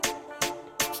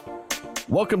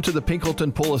Welcome to the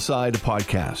Pinkleton Pull Aside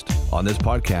podcast. On this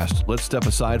podcast, let's step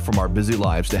aside from our busy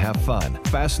lives to have fun,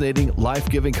 fascinating,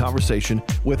 life-giving conversation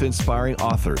with inspiring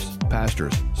authors,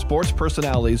 pastors, sports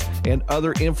personalities, and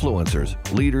other influencers,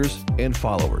 leaders, and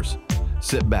followers.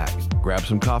 Sit back, grab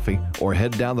some coffee, or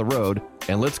head down the road,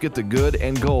 and let's get the good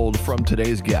and gold from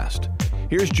today's guest.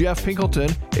 Here's Jeff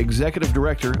Pinkleton, Executive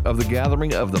Director of the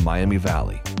Gathering of the Miami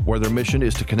Valley, where their mission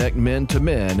is to connect men to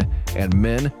men and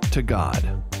men to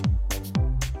God.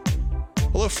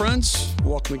 Hello, friends.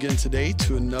 Welcome again today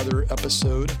to another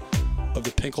episode of the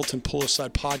Pinkleton Pull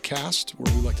Aside podcast,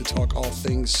 where we like to talk all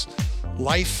things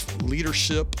life,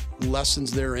 leadership,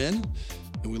 lessons therein.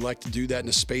 And we like to do that in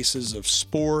the spaces of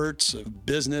sports, of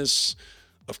business,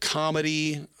 of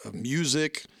comedy, of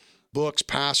music, books,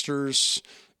 pastors,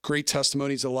 great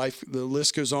testimonies of life. The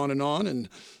list goes on. And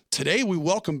today we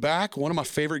welcome back one of my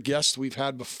favorite guests we've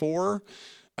had before.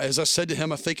 As I said to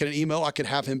him, I think in an email, I could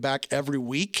have him back every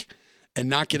week and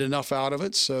not get enough out of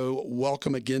it. So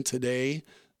welcome again today,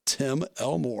 Tim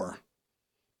Elmore.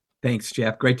 Thanks,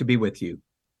 Jeff. Great to be with you.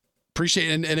 Appreciate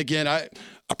it. And again, I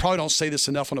probably don't say this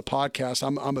enough on a podcast.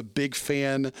 I'm a big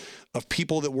fan of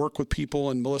people that work with people,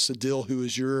 and Melissa Dill, who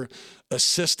is your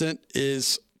assistant,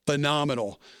 is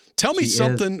phenomenal. Tell me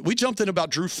something. We jumped in about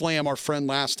Drew Flam, our friend,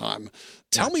 last time.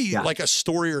 Tell me like a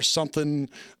story or something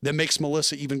that makes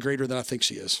Melissa even greater than I think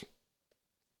she is.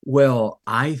 Well,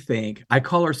 I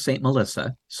call her Saint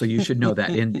Melissa, so you should know that.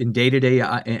 In day-to-day,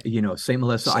 Saint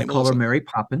Melissa, I call her Mary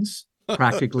Poppins,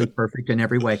 practically perfect in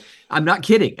every way. I'm not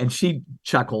kidding. And she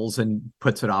chuckles and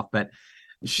puts it off, but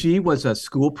she was a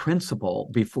school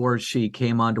principal before she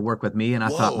came on to work with me. And I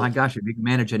thought, my gosh, if you can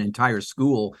manage an entire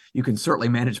school, you can certainly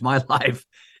manage my life.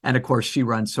 And of course, she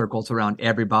runs circles around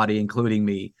everybody, including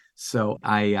me. So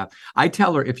I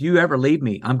tell her, if you ever leave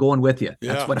me, I'm going with you.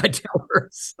 That's what I tell her.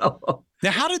 So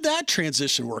now, how did that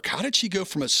transition work? How did she go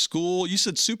from a school? You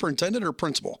said superintendent or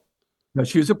principal? No,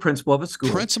 she was a principal of a school.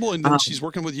 Principal, and then she's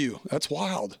working with you. That's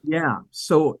wild. Yeah.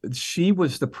 So she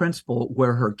was the principal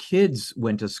where her kids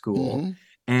went to school. Mm-hmm.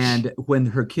 And when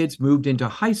her kids moved into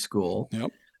high school,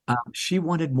 she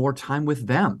wanted more time with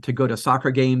them to go to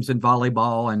soccer games and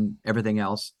volleyball and everything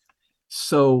else.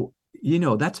 So,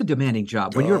 that's a demanding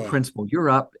job. When you're a principal, you're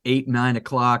up 8, 9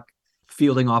 o'clock,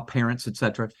 fielding off parents,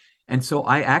 etc. And so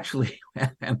I actually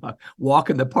am a walk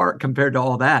in the park compared to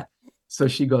all that. So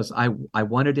she goes, I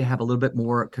wanted to have a little bit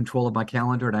more control of my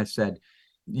calendar. And I said,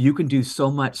 you can do so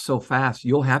much so fast,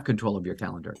 you'll have control of your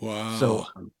calendar. Wow. So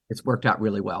it's worked out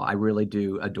really well. I really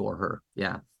do adore her.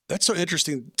 Yeah. That's so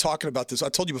interesting talking about this. I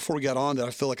told you before we got on that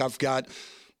I feel like I've got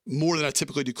more than I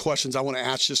typically do questions I want to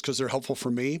ask just because they're helpful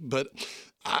for me. But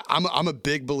I'm a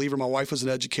big believer. My wife was an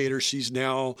educator. She's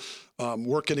now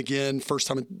working again, first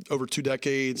time in over 2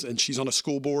 decades, and she's on a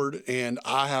school board. And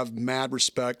I have mad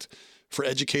respect for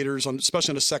educators,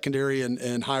 especially on the secondary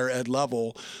and higher ed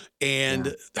level,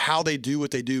 and how they do what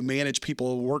they do, manage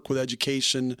people, work with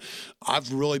education.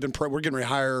 I've really been we're getting ready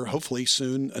to hire, hopefully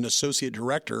soon, an associate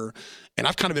director. And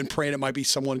I've kind of been praying it might be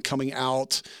someone coming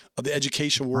out of the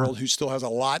education world who still has a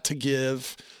lot to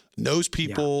give, knows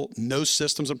people, knows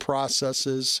systems and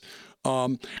processes.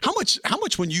 How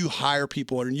much when you hire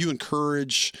people and you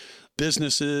encourage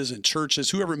businesses and churches,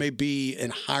 whoever it may be,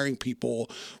 in hiring people,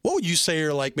 what would you say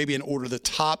are like maybe in order the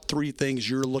top 3 things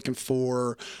you're looking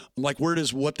for? Like where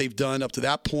does what they've done up to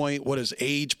that point? What does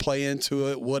age play into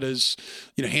it? What is,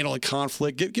 handling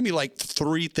conflict? Give me like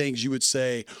 3 things you would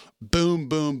say, boom,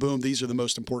 boom, boom. These are the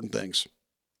most important things.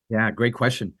 Yeah, great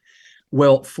question.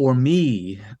 Well, for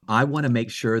me, I want to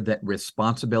make sure that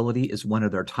responsibility is one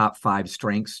of their top 5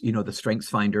 strengths, the strengths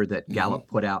finder that Gallup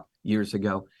put out years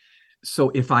ago.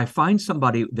 So if I find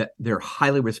somebody that they're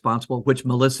highly responsible, which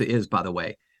Melissa is, by the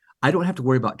way, I don't have to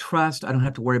worry about trust. I don't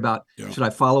have to worry about, should I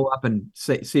follow up and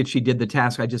see if she did the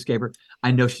task I just gave her?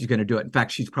 I know she's going to do it. In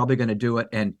fact, she's probably going to do it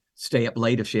and stay up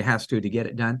late if she has to get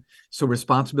it done. So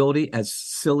responsibility, as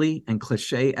silly and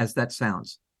cliche as that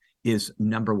sounds, is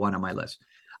number 1 on my list.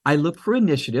 I look for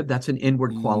initiative. That's an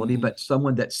inward quality, but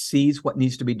someone that sees what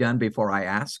needs to be done before I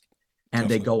ask, and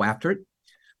they go after it.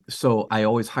 So I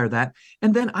always hire that.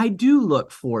 And then I do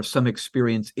look for some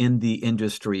experience in the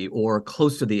industry or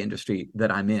close to the industry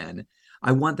that I'm in.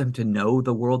 I want them to know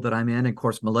the world that I'm in. Of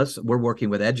course, Melissa, we're working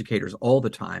with educators all the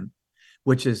time,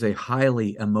 which is a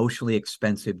highly emotionally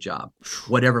expensive job,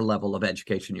 whatever level of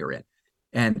education you're in.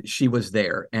 And she was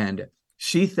there. And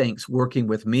she thinks working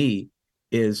with me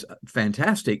is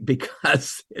fantastic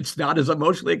because it's not as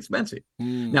emotionally expensive.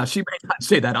 Now, she may not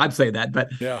say that. I'd say that. But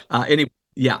anyway.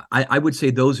 Yeah, I would say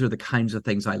those are the kinds of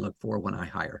things I look for when I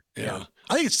hire. Yeah.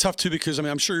 I think it's tough too because I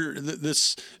mean I'm sure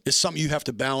this is something you have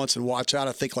to balance and watch out.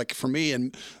 I think like for me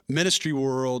in ministry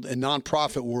world and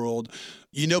nonprofit world,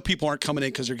 people aren't coming in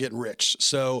because they're getting rich.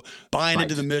 So buying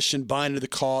into the mission, buying into the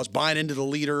cause, buying into the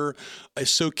leader is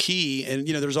so key. And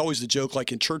there's always the joke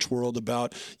like in church world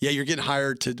about you're getting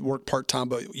hired to work part time,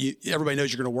 but everybody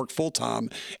knows you're going to work full time,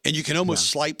 and you can almost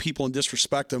slight people and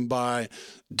disrespect them by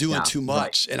doing too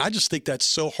much. Right. And I just think that's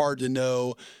so hard to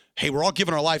know. Hey, we're all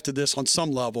giving our life to this on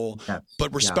some level,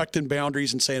 but respecting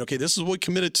boundaries and saying, okay, this is what we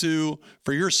committed to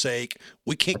for your sake.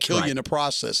 We can't kill you in the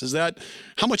process.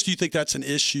 How much do you think that's an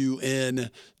issue in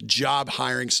job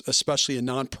hiring, especially in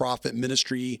nonprofit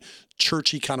ministry,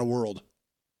 churchy kind of world?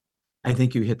 I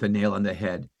think you hit the nail on the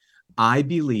head. I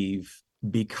believe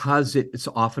because it's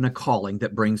often a calling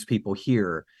that brings people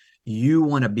here, you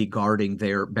want to be guarding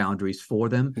their boundaries for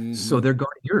them. Mm-hmm. So they're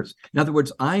guarding yours. In other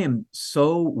words, I am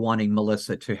so wanting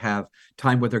Melissa to have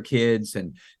time with her kids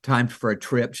and time for a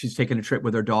trip. She's taking a trip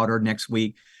with her daughter next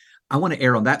week. I want to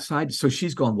err on that side. So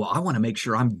she's going, well, I want to make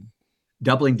sure I'm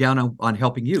doubling down on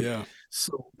helping you. Yeah.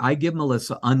 So I give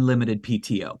Melissa unlimited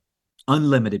PTO,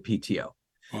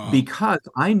 wow. Because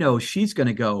I know she's going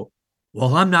to go,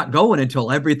 well, I'm not going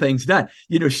until everything's done.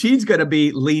 She's going to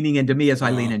be leaning into me as I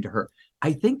lean into her.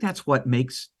 I think that's what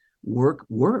makes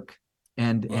work.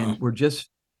 And we're just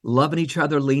loving each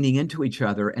other, leaning into each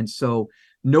other. And so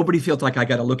nobody feels like I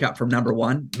got to look out for number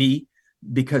one, me,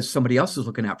 because somebody else is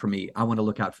looking out for me. I want to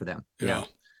look out for them. Yeah.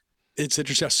 It's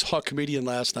interesting. I saw a comedian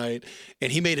last night,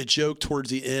 and he made a joke towards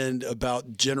the end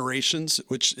about generations,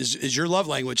 which is your love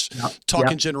language,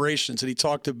 talking generations. And he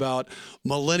talked about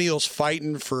millennials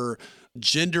fighting for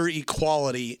gender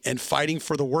equality and fighting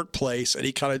for the workplace. And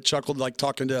he kind of chuckled, like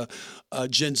talking to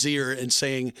Gen Zer and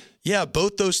saying, yeah,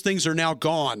 both those things are now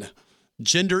gone.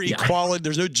 Gender equality,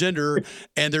 there's no gender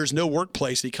and there's no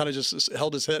workplace. And he kind of just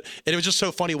held his head. And it was just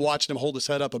so funny watching him hold his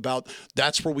head up about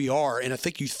that's where we are. And I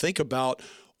think you think about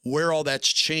where all that's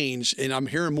changed. And I'm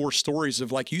hearing more stories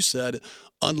of, like you said,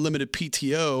 unlimited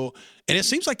PTO. And it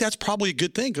seems like that's probably a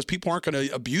good thing because people aren't going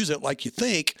to abuse it like you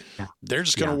think. Yeah. They're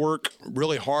just going to work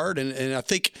really hard. And I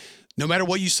think no matter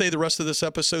what you say the rest of this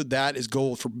episode, that is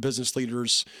gold for business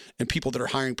leaders and people that are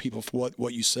hiring people for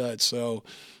what you said. So,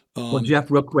 well, Jeff,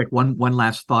 real quick, one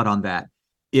last thought on that.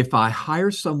 If I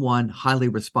hire someone highly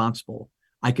responsible,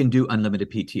 I can do unlimited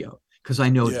PTO because I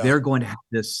know they're going to have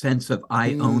this sense of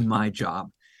I own my job.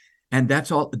 And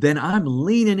that's all. Then I'm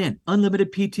leaning in,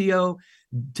 unlimited PTO,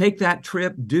 take that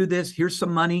trip, do this, here's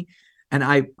some money. And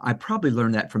I probably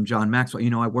learned that from John Maxwell.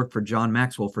 I worked for John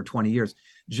Maxwell for 20 years.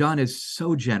 John is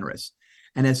so generous.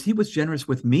 And as he was generous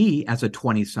with me as a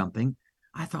 20-something,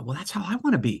 I thought, well, that's how I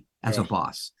want to be as a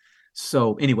boss.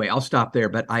 So anyway, I'll stop there.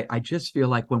 But I just feel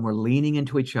like when we're leaning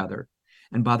into each other,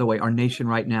 and by the way, our nation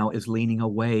right now is leaning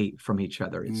away from each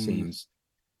other, it seems.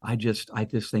 I just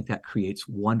think that creates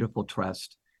wonderful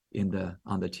trust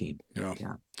on the team.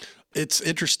 Yeah. It's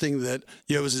interesting that,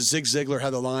 it was Zig Ziglar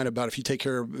had the line about if you take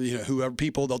care of, whoever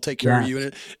people, they'll take care of you.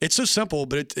 And it's so simple,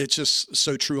 but it's just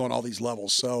so true on all these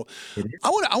levels. So I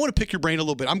want to pick your brain a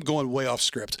little bit. I'm going way off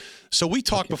script. So we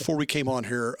talked before we came on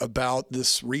here about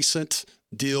this recent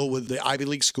deal with the Ivy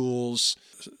League schools,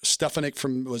 Stefanik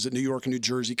from, was it New York and New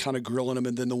Jersey, kind of grilling them.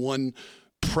 And then the one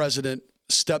president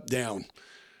stepped down.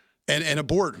 And a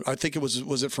board, I think it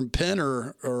was it from Penn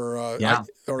or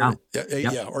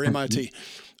MIT?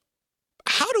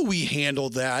 How do we handle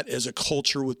that as a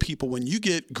culture with people when you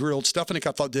get grilled? Stefanik,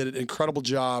 I thought, did an incredible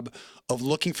job of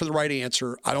looking for the right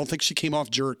answer. I don't think she came off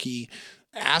jerky,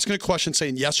 asking a question,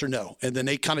 saying yes or no. And then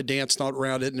they kind of danced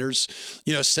around it. And there's,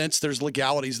 since there's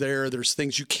legalities there, there's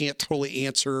things you can't totally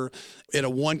answer in a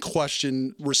one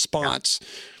question response. Yeah.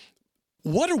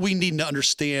 What do we need to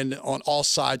understand on all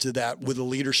sides of that with a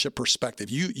leadership perspective?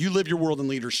 You live your world in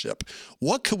leadership.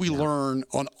 What could we learn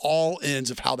on all ends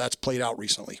of how that's played out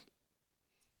recently?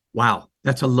 Wow,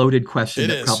 that's a loaded question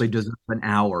that probably deserves an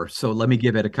hour. So let me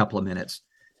give it a couple of minutes.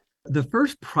 The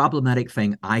first problematic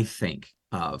thing I think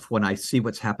of when I see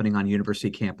what's happening on university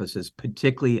campuses,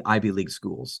 particularly Ivy League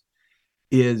schools,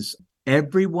 is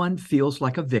everyone feels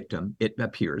like a victim, it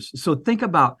appears. So think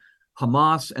about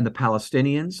Hamas and the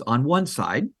Palestinians on one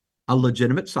side, a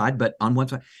legitimate side, but on one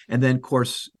side, and then, of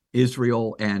course,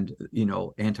 Israel and,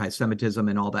 anti-Semitism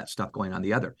and all that stuff going on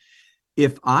the other.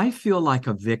 If I feel like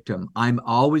a victim, I'm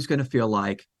always going to feel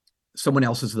like someone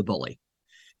else is the bully.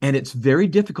 And it's very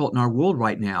difficult in our world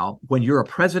right now when you're a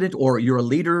president or you're a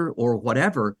leader or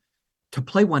whatever to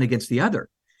play one against the other.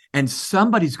 And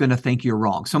somebody's going to think you're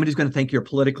wrong. Somebody's going to think you're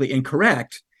politically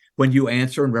incorrect when you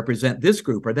answer and represent this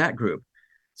group or that group.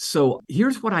 So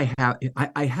here's what I have.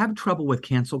 I have trouble with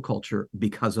cancel culture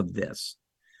because of this.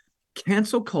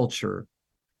 Cancel culture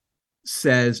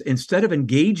says, instead of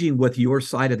engaging with your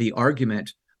side of the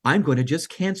argument, I'm going to just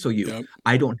cancel you. Yep.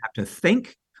 I don't have to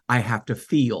think, I have to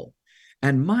feel.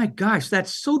 And my gosh,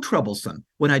 that's so troublesome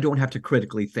when I don't have to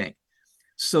critically think.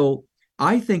 So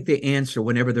I think the answer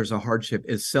whenever there's a hardship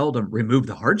is seldom remove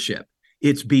the hardship.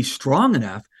 It's be strong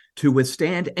enough to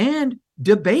withstand and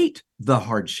debate the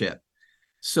hardship.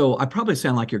 So I probably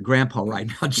sound like your grandpa right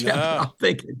now, Jeff. No. I'm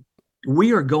thinking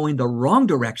we are going the wrong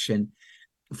direction.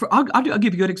 I'll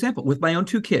give you a good example with my own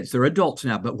two kids. They're adults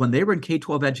now, but when they were in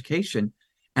K-12 education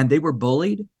and they were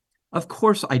bullied, of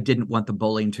course I didn't want the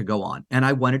bullying to go on. And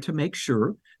I wanted to make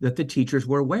sure that the teachers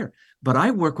were aware. But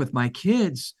I work with my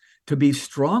kids to be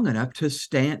strong enough to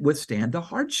withstand the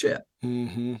hardship.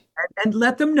 Mm-hmm. And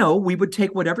let them know we would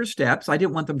take whatever steps. I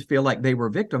didn't want them to feel like they were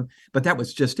a victim, but that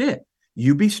was just it.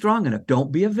 You be strong enough.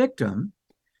 Don't be a victim.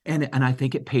 And I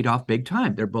think it paid off big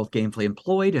time. They're both gainfully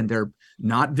employed and they're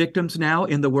not victims now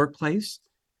in the workplace.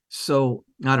 So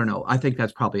I don't know. I think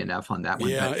that's probably enough on that one.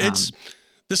 Yeah, but, it's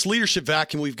this leadership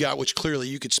vacuum we've got, which clearly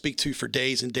you could speak to for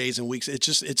days and days and weeks.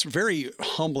 It's very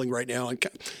humbling right now. And,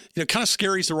 kind of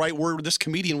scary is the right word. This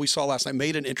comedian we saw last night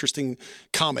made an interesting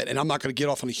comment, and I'm not going to get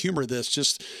off on the humor of this.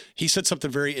 Just, he said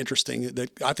something very interesting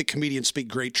that I think comedians speak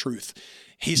great truth.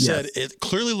 He said, it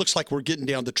clearly looks like we're getting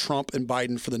down to Trump and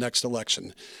Biden for the next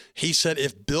election. He said,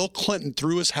 if Bill Clinton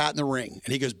threw his hat in the ring,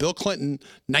 and he goes, Bill Clinton,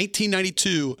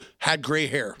 1992, had gray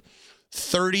hair.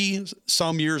 30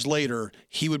 some years later,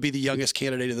 he would be the youngest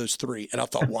candidate of those three. And I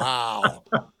thought, wow,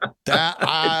 that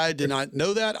I did not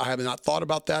know that. I have not thought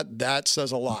about that. That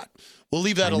says a lot. We'll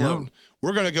leave that alone.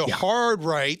 We're going to go hard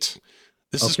right.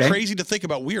 This is crazy to think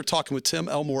about. We are talking with Tim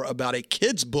Elmore about a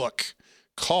kid's book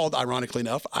called, ironically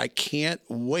enough, I Can't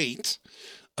Wait.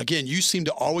 Again, you seem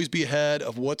to always be ahead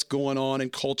of what's going on in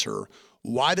culture.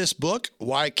 Why this book?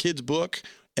 Why a kid's book?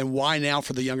 And why now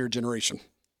for the younger generation?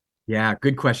 Yeah,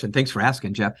 good question. Thanks for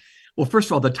asking, Jeff. Well, first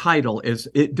of all, the title is,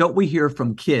 don't we hear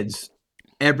from kids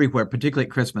everywhere, particularly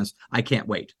at Christmas, I can't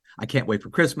wait. I can't wait for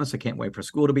Christmas. I can't wait for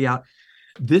school to be out.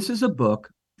 This is a book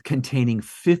containing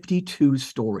 52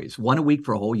 stories, one a week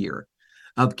for a whole year,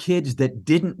 of kids that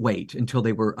didn't wait until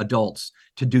they were adults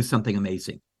to do something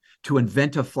amazing, to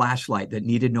invent a flashlight that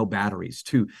needed no batteries,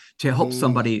 to help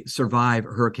somebody survive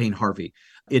Hurricane Harvey.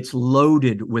 It's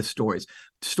loaded with stories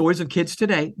of kids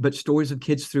today, but stories of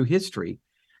kids through history.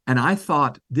 And I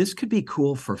thought this could be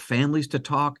cool for families to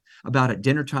talk about at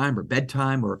dinner time or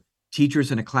bedtime or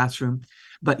teachers in a classroom.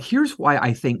 But here's why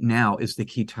I think now is the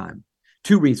key time.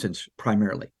 Two reasons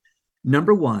primarily.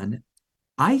 Number one,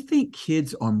 I think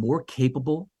kids are more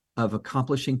capable of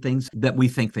accomplishing things than we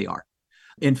think they are.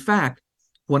 In fact,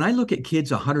 when I look at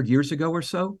kids 100 years ago or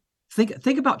so,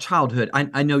 think about childhood.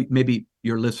 I know maybe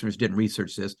your listeners didn't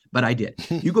research this, but I did.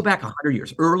 You go back 100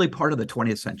 years, early part of the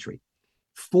 20th century.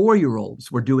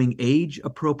 4-year-olds were doing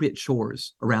age-appropriate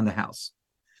chores around the house.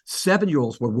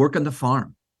 7-year-olds were working the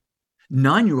farm.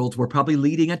 9-year-olds were probably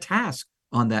leading a task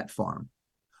on that farm.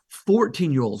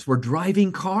 14-year-olds were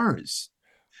driving cars.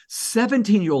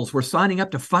 17-year-olds were signing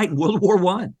up to fight in World War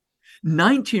I.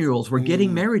 19-year-olds were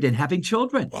getting married and having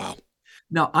children. Wow.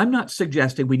 Now, I'm not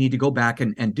suggesting we need to go back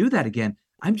and do that again.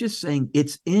 I'm just saying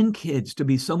it's in kids to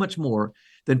be so much more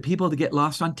than people that get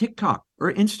lost on TikTok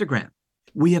or Instagram.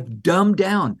 We have dumbed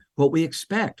down what we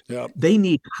expect. Yep. They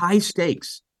need high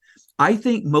stakes. I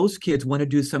think most kids want to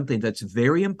do something that's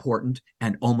very important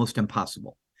and almost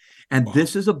impossible. And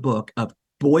this is a book of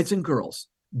boys and girls,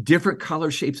 different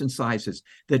colors, shapes, and sizes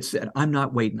that said, I'm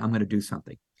not waiting, I'm going to do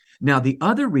something. Now, the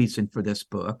other reason for this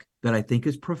book that I think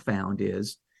is profound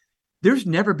is there's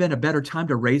never been a better time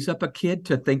to raise up a kid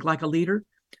to think like a leader.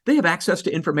 They have access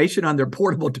to information on their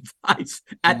portable device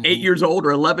at 8 years old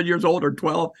or 11 years old or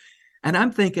 12. And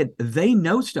I'm thinking they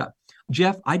know stuff.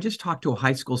 Jeff, I just talked to a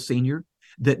high school senior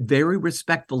that very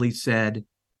respectfully said,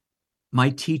 my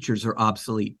teachers are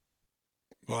obsolete.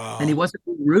 Wow. And he wasn't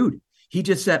being rude. He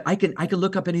just said, I can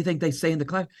look up anything they say in the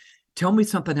class. Tell me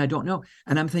something I don't know.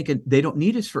 And I'm thinking, they don't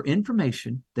need us for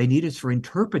information. They need us for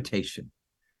interpretation.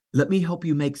 Let me help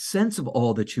you make sense of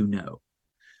all that you know.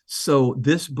 So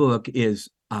this book is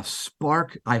a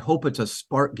spark. I hope it's a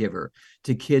spark giver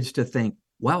to kids to think,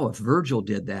 wow, if Virgil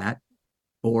did that,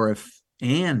 or if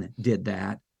Anne did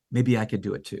that, maybe I could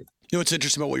do it too. You know, what's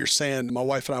interesting about what you're saying, my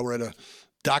wife and I were at a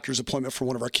doctor's appointment for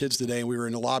one of our kids today, and we were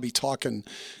in the lobby talking.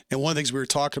 And one of the things we were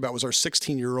talking about was our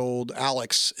 16-year-old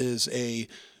Alex is a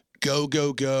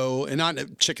go, and not in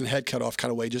a chicken head cut off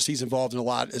kind of way, just he's involved in a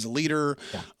lot as a leader,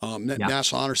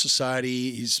 National Honor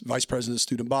Society. He's vice president of the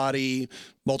student body,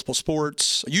 multiple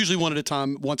sports, usually one at a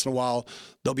time. Once in a while,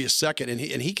 there'll be a second. And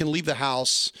he can leave the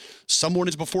house some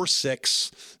mornings before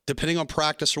 6, depending on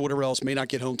practice or whatever else, may not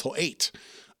get home till 8.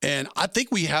 And I think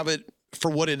we have it for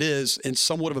what it is and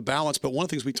somewhat of a balance. But one of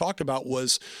the things we talked about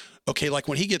was, okay, like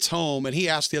when he gets home, and he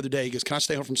asked the other day, he goes, can I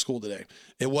stay home from school today?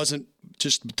 It wasn't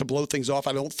just to blow things off.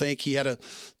 I don't think he had a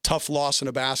tough loss in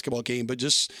a basketball game, but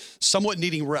just somewhat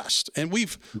needing rest. And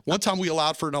one time we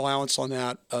allowed for an allowance on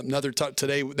that. Another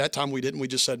today, that time we didn't. We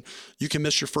just said, you can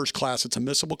miss your first class. It's a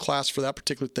missable class for that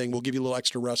particular thing. We'll give you a little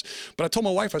extra rest. But I told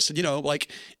my wife, I said,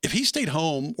 like if he stayed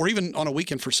home or even on a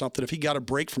weekend for something, if he got a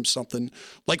break from something,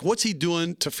 like what's he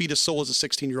doing to feed his soul as a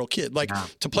 16-year-old kid? Like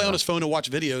to play on his phone and watch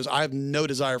videos, I have no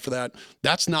desire for that.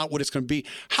 That's not what it's going to be.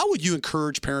 How would you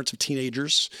encourage parents of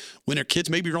teenagers when their kids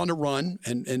maybe are on the run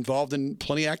and involved in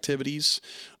plenty of activities,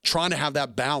 trying to have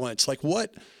that balance? Like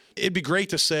it'd be great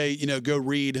to say, go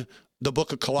read the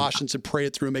book of Colossians and pray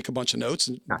it through and make a bunch of notes.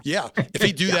 And if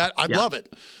he do that, I'd love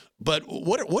it. But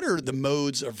what are the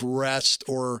modes of rest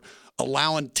or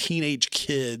allowing teenage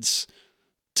kids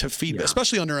to feed,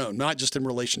 especially on their own, not just in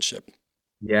relationship?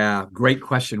 Yeah, great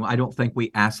question. I don't think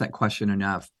we ask that question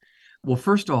enough. Well,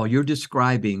 first of all, you're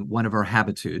describing one of our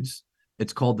habitudes.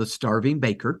 It's called the starving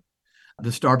baker.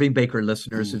 The starving baker,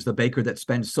 listeners, is the baker that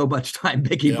spends so much time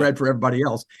baking bread for everybody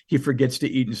else, he forgets to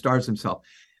eat and starves himself.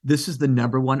 This is the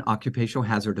number one occupational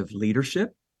hazard of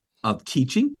leadership, of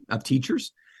teaching, of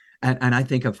teachers, and I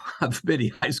think of many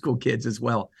high school kids as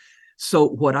well. So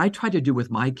what I try to do with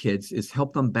my kids is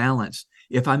help them balance.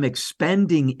 If I'm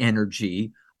expending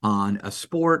energy on a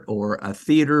sport or a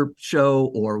theater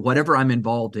show or whatever I'm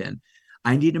involved in,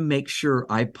 I need to make sure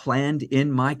I planned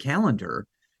in my calendar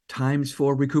times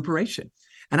for recuperation.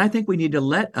 And I think we need to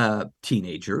let a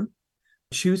teenager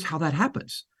choose how that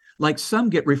happens. Like some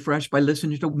get refreshed by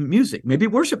listening to music, maybe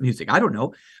worship music, I don't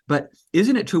know. But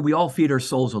isn't it true we all feed our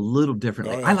souls a little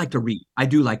differently? I like to read. I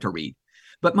do like to read.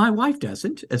 But my wife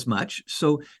doesn't as much,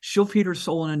 so she'll feed her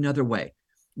soul in another way.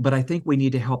 But I think we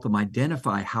need to help them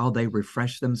identify how they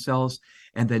refresh themselves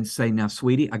and then say, now,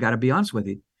 sweetie, I got to be honest with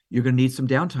you. You're going to need some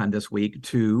downtime this week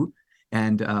too.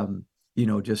 And,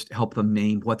 just help them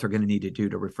name what they're going to need to do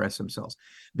to refresh themselves.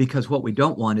 Because what we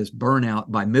don't want is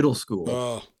burnout by middle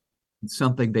school. It's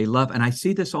something they love. And I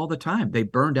see this all the time. They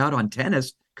burned out on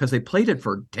tennis because they played it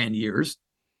for 10 years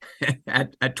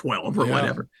at 12 or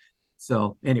whatever.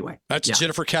 So anyway. That's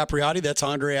Jennifer Capriati. That's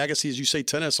Andre Agassi, as you say,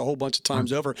 tennis a whole bunch of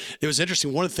times over. It was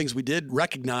interesting. One of the things we did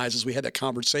recognize as we had that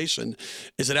conversation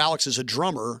is that Alex is a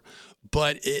drummer,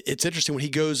 but it's interesting when he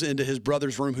goes into his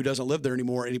brother's room who doesn't live there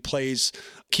anymore and he plays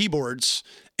keyboards,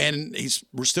 and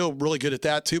we're still really good at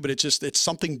that too, but it's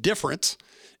something different.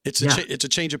 It's a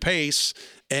change of pace.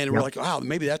 And we're like, wow,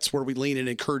 maybe that's where we lean and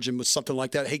encourage him with something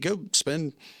like that. Hey,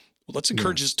 let's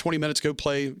encourage his 20 minutes, go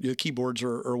play keyboards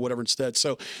or whatever instead.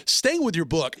 So staying with your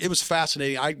book, it was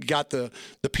fascinating. I got the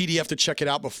PDF to check it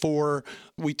out before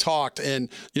we talked. And,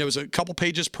 it was a couple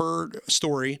pages per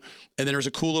story. And then there's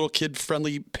a cool little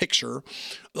kid-friendly picture.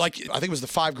 Like, I think it was the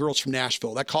 5 girls from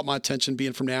Nashville. That caught my attention,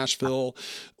 being from Nashville.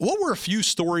 What were a few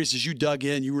stories as you dug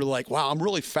in? You were like, wow, I'm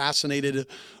really fascinated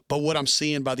by what I'm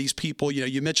seeing by these people.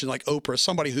 You mentioned like Oprah,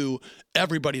 somebody who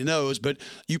everybody knows, but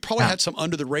you probably had some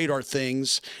under the radar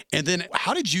things. And then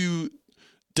how did you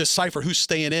decipher who's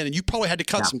staying in? And you probably had to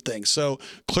cut some things. So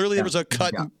clearly there was a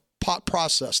cut and pot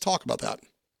process. Talk about that.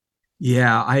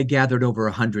 Yeah, I gathered over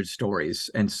 100 stories,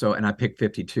 and I picked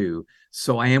 52.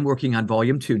 So I am working on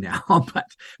volume 2 now,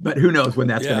 but who knows when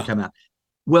that's going to come out.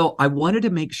 Well, I wanted to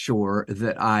make sure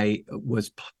that I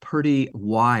was pretty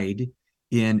wide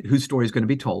in whose story is going to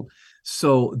be told.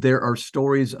 So there are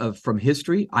stories from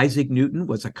history. Isaac Newton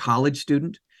was a college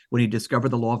student when he discovered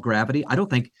the law of gravity.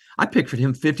 I pictured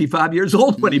him 55 years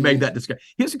old when he made that discovery.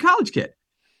 He was a college kid.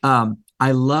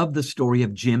 I love the story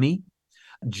of Jimmy.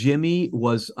 Jimmy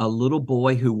was a little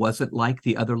boy who wasn't like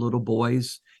the other little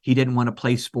boys. He didn't want to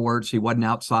play sports. He wasn't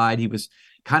outside. He was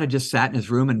kind of just sat in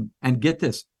his room and get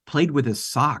this, played with his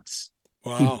socks.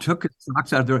 Wow. He took his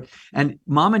socks out of the, and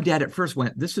mom and dad at first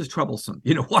went, this is troublesome.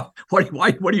 What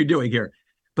are you doing here?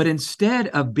 But instead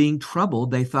of being troubled,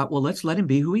 they thought, well, let's let him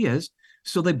be who he is.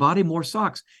 So they bought him more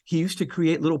socks. He used to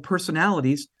create little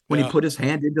personalities when he put his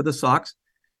hand into the socks.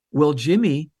 Well,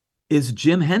 Jimmy is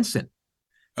Jim Henson,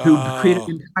 who created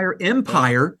an entire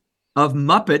empire of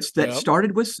Muppets that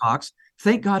started with socks.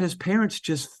 Thank God his parents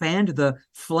just fanned the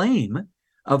flame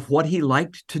of what he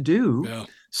liked to do. Yeah.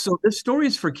 So this story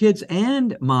is for kids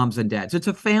and moms and dads. It's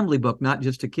a family book, not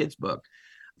just a kid's book.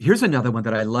 Here's another one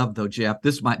that I love, though, Jeff.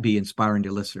 This might be inspiring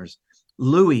to listeners.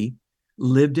 Louis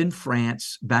lived in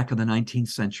France back in the 19th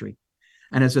century.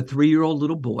 And as a 3-year-old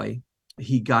little boy,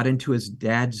 he got into his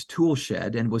dad's tool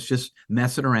shed and was just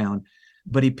messing around.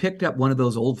 But he picked up one of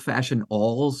those old-fashioned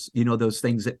awls, those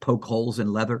things that poke holes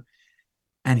in leather.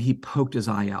 And he poked his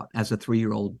eye out as a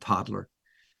 3-year-old toddler.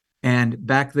 And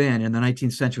back then in the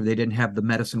 19th century, they didn't have the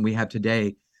medicine we have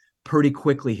today. Pretty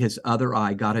quickly, his other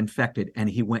eye got infected and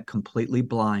he went completely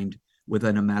blind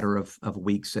within a matter of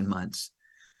weeks and months.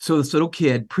 So this little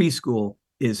kid, preschool,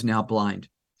 is now blind.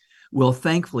 Well,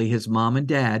 thankfully, his mom and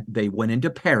dad, they went into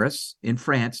Paris in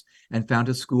France and found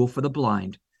a school for the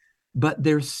blind. But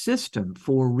their system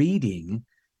for reading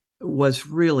was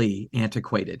really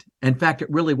antiquated. In fact, it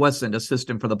really wasn't a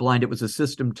system for the blind. It was a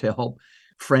system to help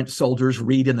French soldiers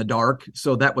read in the dark.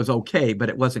 So that was okay, but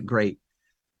it wasn't great.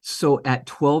 So at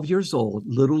 12 years old,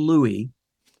 little Louis,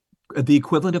 the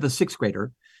equivalent of a sixth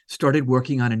grader, started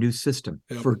working on a new system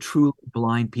for truly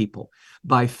blind people.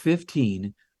 By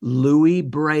 15, Louis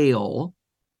Braille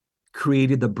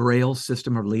created the Braille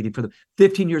system of reading for them.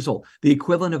 15 years old, the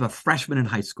equivalent of a freshman in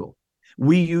high school.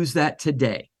 We use that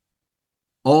today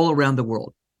all around the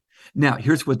world. Now,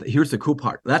 here's the cool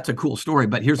part. That's a cool story,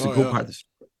 but here's the cool part of the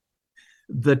story.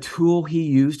 The tool he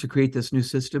used to create this new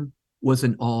system was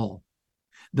an awl.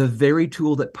 The very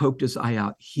tool that poked his eye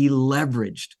out, he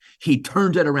leveraged. He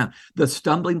turned it around. The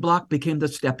stumbling block became the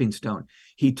stepping stone.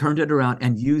 He turned it around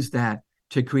and used that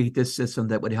to create this system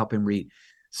that would help him read.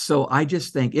 So I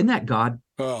just think, isn't that God?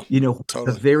 Oh,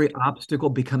 The very obstacle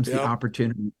becomes the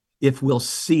opportunity if we'll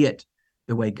see it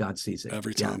the way God sees it.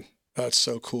 Every time. That's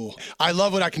so cool. I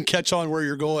love when I can catch on where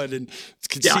you're going and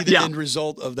can see the end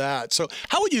result of that. So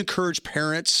how would you encourage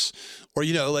parents, or,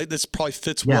 like this probably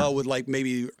fits well with like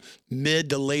maybe mid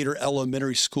to later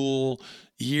elementary school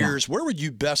years. Where would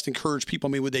you best encourage people?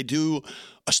 I mean, would they do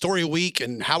a story a week,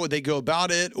 and how would they go about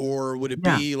it? Or would it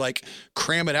be like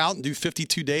cram it out and do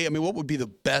 52 days? I mean, what would be the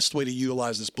best way to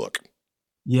utilize this book?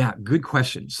 Yeah, good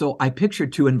question. So I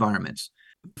pictured two environments,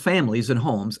 families and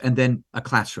homes, and then a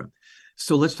classroom.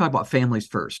 So let's talk about families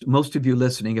first. Most of you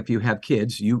listening, if you have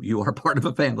kids, you are part of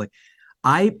a family.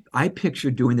 I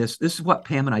pictured doing this. This is what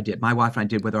Pam and I did, my wife and I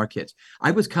did with our kids.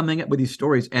 I was coming up with these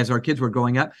stories as our kids were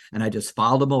growing up, and I just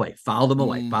filed them away.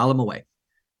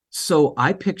 So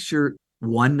I picture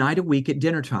one night a week at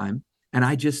dinner time, and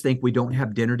I just think we don't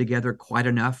have dinner together quite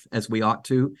enough as we ought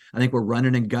to. I think we're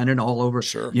running and gunning all over,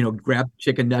 grab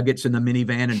chicken nuggets in the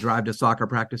minivan and drive to soccer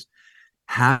practice.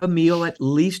 Have a meal at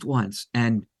least once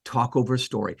and talk over a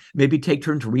story. Maybe take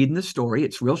turns reading the story.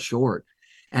 It's real short.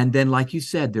 And then, like you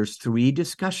said, there's 3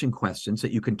 discussion questions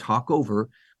that you can talk over.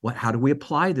 How do we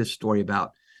apply this story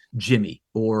about Jimmy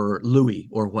or Louis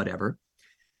or whatever?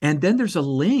 And then there's a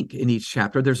link in each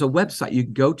chapter. There's a website you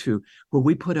can go to where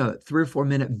we put a 3 or 4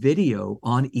 minute video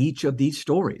on each of these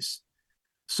stories.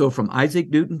 So from Isaac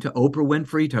Newton to Oprah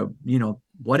Winfrey to,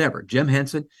 whatever, Jim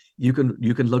Henson, you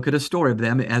can look at a story of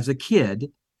them as a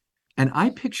kid. And I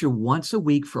picture once a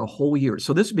week for a whole year.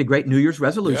 So this would be a great New Year's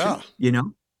resolution,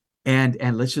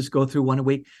 and let's just go through one a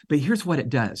week. But here's what it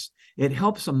does. It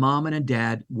helps a mom and a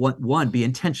dad, one, be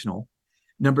intentional.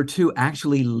 Number 2,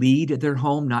 actually lead their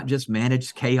home, not just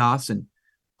manage chaos and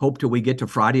hope till we get to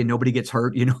Friday and nobody gets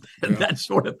hurt, that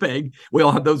sort of thing. We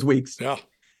all have those weeks. Yeah.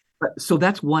 So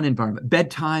that's one environment: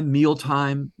 bedtime,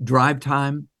 mealtime, drive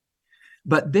time.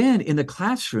 But then in the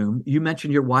classroom, you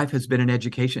mentioned your wife has been in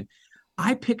education.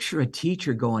 I picture a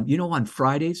teacher going, on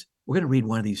Fridays, we're going to read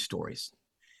one of these stories,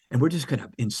 and we're just going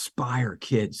to inspire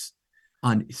kids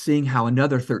on seeing how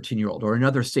another 13-year-old or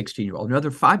another 16-year-old, another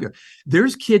 5-year-old.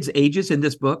 There's kids' ages in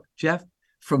this book, Jeff,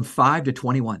 from 5 to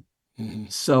 21. Mm-hmm.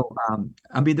 So,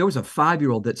 there was a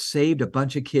 5-year-old that saved a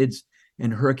bunch of kids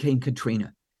in Hurricane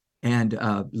Katrina and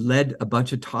led a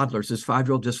bunch of toddlers. This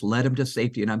 5-year-old just led them to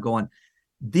safety. And I'm going,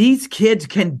 these kids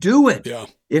can do it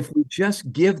if we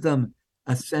just give them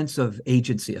a sense of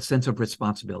agency, a sense of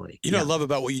responsibility. I love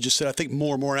about what you just said. I think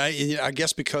more and more, and I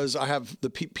guess because I have the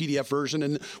PDF version.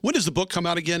 And when does the book come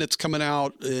out again? It's coming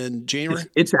out in January?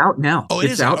 It's out now. Oh,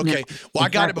 it is out? Okay. Well, I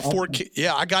got it before.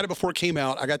 I got it before it came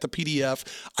out. I got the PDF.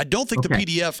 I don't think the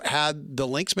PDF had the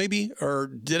links maybe, or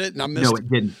did it? And I missed it. No, it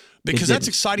didn't. Because that's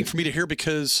exciting for me to hear,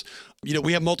 because,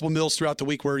 we have multiple meals throughout the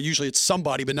week where usually it's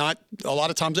somebody, but not a lot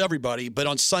of times everybody. But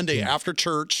on Sunday after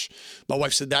church, my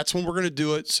wife said, that's when we're going to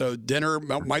do it. So dinner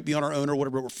might be on our own or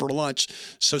whatever for lunch.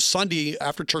 So Sunday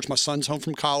after church, my son's home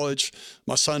from college.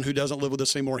 My son, who doesn't live with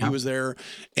us anymore, he was there.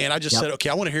 And I just said, okay,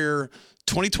 I want to hear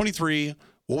 2023.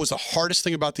 What was the hardest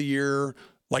thing about the year?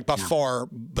 Like by far,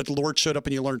 but the Lord showed up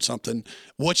and you learned something.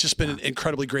 What's just been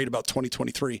incredibly great about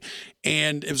 2023.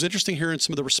 And it was interesting hearing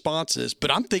some of the responses, but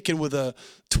I'm thinking with a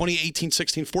 2018,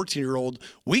 16, 14-year-old,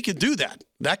 we could do that.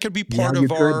 That could be part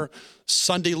of our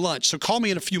Sunday lunch. So call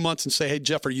me in a few months and say, hey,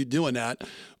 Jeff, are you doing that?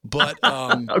 But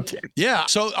yeah.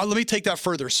 So let me take that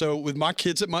further. So with my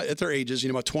kids at their ages,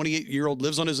 my 28-year-old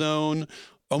lives on his own,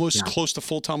 almost close to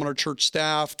full-time on our church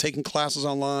staff, taking classes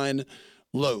online,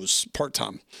 Lowe's,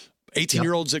 part-time.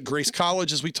 18-year-olds at Grace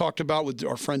College, as we talked about with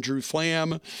our friend Drew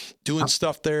Flam, doing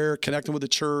stuff there, connecting with the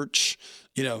church,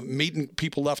 meeting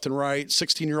people left and right.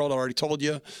 16-year-old, I already told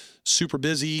you, super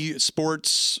busy,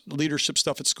 sports, leadership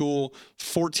stuff at school.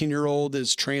 14-year-old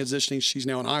is transitioning. She's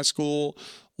now in high school,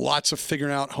 lots of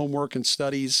figuring out homework and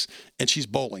studies, and she's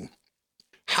bowling.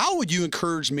 How would you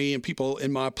encourage me and people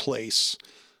in my place?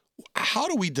 How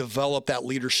do we develop that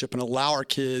leadership and allow our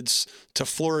kids to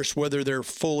flourish, whether they're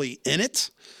fully in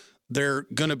it, they're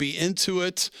going to be into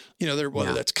it,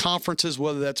 whether that's conferences,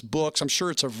 whether that's books? I'm sure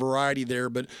it's a variety there,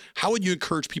 but how would you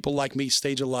encourage people like me,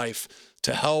 stage of life,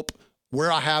 to help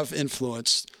where I have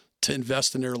influence to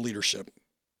invest in their leadership?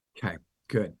 Okay,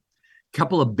 good.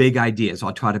 Couple of big ideas.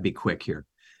 I'll try to be quick here.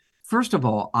 First of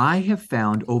all, I have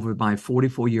found over my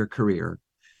 44-year career,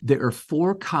 there are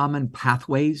 4 common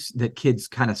pathways that kids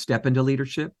kind of step into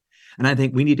leadership. And I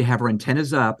think we need to have our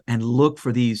antennas up and look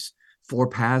for these 4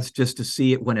 paths just to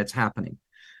see it when it's happening.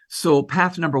 So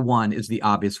path number 1 is the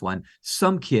obvious one.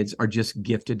 Some kids are just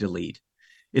gifted to lead.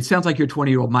 It sounds like your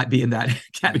 20-year-old might be in that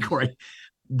category.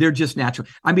 They're just natural.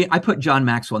 I mean, I put John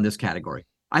Maxwell in this category.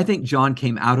 I think John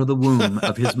came out of the womb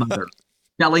of his mother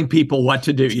telling people what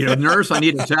to do. Nurse, I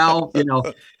need a towel,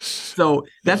 So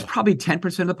that's probably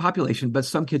 10% of the population, but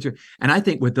some kids are. And I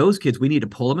think with those kids, we need to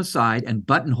pull them aside and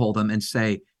buttonhole them and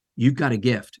say, you've got a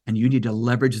gift and you need to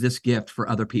leverage this gift for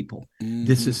other people. Mm-hmm.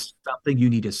 This is something you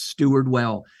need to steward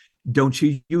well. Don't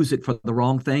you use it for the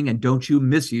wrong thing and don't you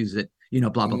misuse it,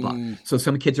 blah, blah, blah. So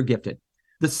some kids are gifted.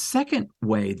 The second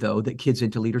way, though, that kids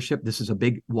into leadership, this is a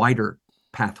big, wider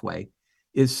pathway,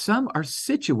 is some are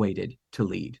situated to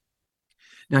lead.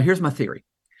 Now, here's my theory.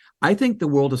 I think the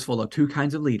world is full of 2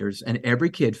 kinds of leaders, and every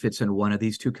kid fits in one of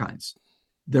these 2 kinds.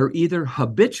 They're either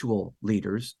habitual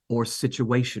leaders or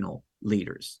situational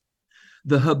leaders.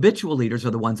 The habitual leaders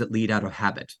are the ones that lead out of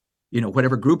habit.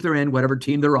 Whatever group they're in, whatever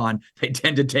team they're on, they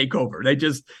tend to take over. They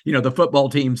just, the football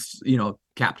team's,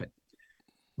 captain.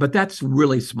 But that's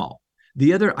really small.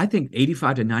 The other, I think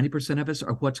 85 to 90% of us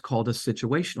are what's called a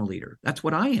situational leader. That's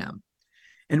what I am.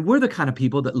 And we're the kind of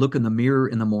people that look in the mirror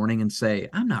in the morning and say,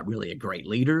 I'm not really a great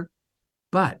leader,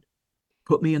 but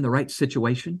put me in the right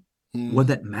situation, one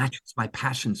that matches my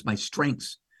passions, my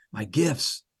strengths, my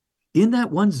gifts. In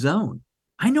that one zone,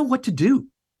 I know what to do.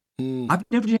 I've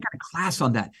never taken a class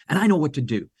on that, and I know what to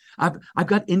do. I've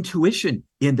got intuition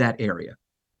in that area.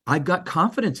 I've got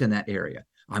confidence in that area.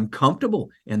 I'm comfortable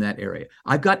in that area.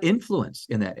 I've got influence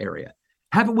in that area.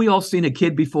 Haven't we all seen a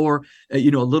kid before?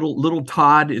 Little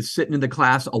Todd is sitting in the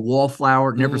class, a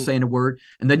wallflower, never saying a word,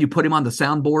 and then you put him on the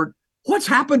soundboard. What's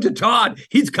happened to Todd?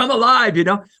 He's come alive,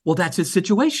 Well, that's his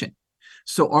situation.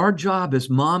 So our job as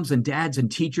moms and dads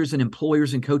and teachers and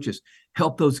employers and coaches,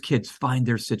 help those kids find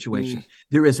their situation.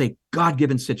 There is a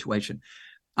God-given situation.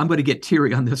 I'm going to get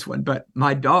teary on this one, but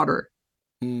my daughter,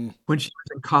 when she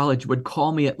was in college, would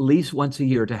call me at least once a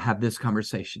year to have this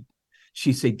conversation.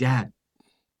 She'd say, Dad,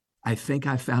 I think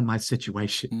I found my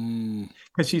situation,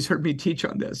 because she's heard me teach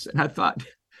on this. And I thought,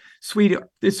 sweetie,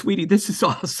 this is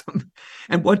awesome.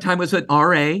 And one time it was an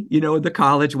RA, in the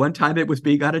college. One time it was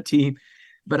being on a team.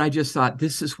 But I just thought,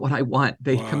 this is what I want.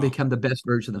 They can become the best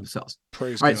version of themselves.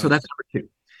 Praise All right, God. so that's number 2.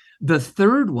 The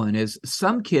third one is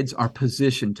some kids are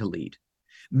positioned to lead,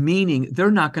 meaning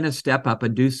they're not going to step up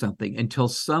and do something until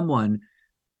someone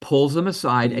pulls them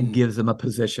aside and gives them a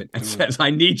position and says,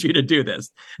 I need you to do this.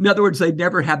 In other words, they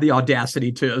never have the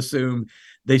audacity to assume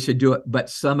they should do it. But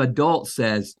some adult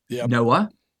says, Noah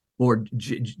or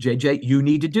JJ, you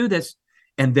need to do this.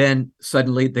 And then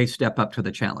suddenly they step up to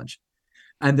the challenge.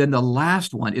 And then the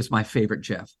last one is my favorite,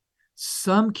 Jeff.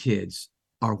 Some kids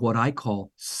are what I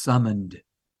call summoned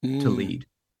to lead,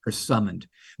 or summoned,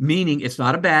 meaning it's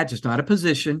not a badge, it's not a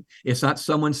position, it's not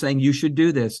someone saying you should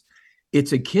do this.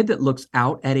 It's a kid that looks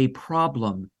out at a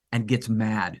problem and gets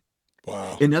mad.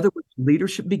 Wow. In other words,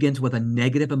 leadership begins with a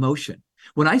negative emotion.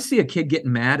 When I see a kid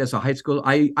getting mad as a high schooler,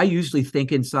 I usually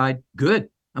think inside, good,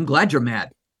 I'm glad you're mad.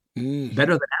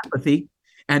 Better than apathy.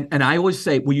 And I always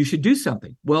say, well, you should do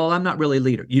something. Well, I'm not really a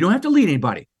leader. You don't have to lead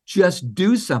anybody. Just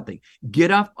do something. Get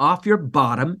off your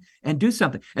bottom and do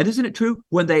something. And isn't it true?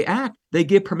 When they act, they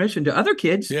give permission to other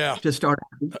kids to start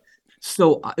acting.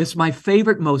 So it's my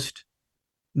favorite, most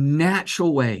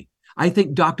natural way. I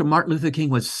think Dr. Martin Luther King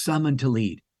was summoned to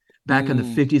lead back in the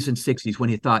 50s and 60s when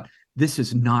he thought, this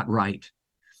is not right.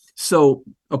 So,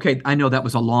 okay, I know that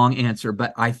was a long answer,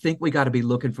 but I think we got to be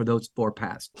looking for those 4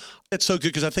 paths. It's so good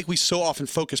because I think we so often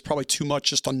focus probably too much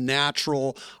just on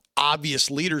natural,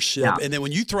 obvious leadership. Yeah. And then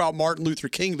when you throw out Martin Luther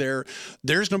King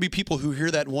there's going to be people who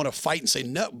hear that and want to fight and say,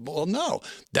 no,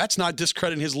 that's not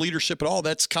discrediting his leadership at all.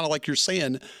 That's kind of like you're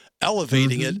saying,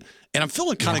 elevating it. And I'm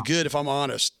feeling kind of good, if I'm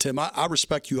honest, Tim. I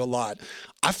respect you a lot.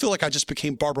 I feel like I just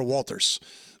became Barbara Walters.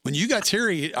 When you got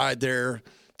teary-eyed there,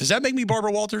 does that make me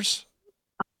Barbara Walters?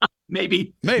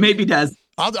 Maybe does.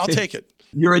 I'll take it.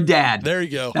 You're a dad. There you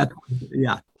go.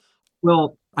 Yeah.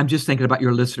 Well, I'm just thinking about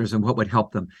your listeners and what would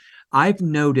help them. I've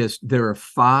noticed there are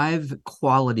 5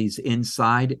 qualities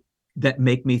inside that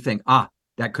make me think,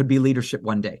 that could be leadership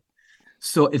one day.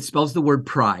 So it spells the word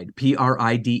pride,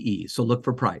 Pride. So look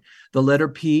for pride. The letter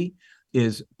P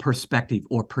is perspective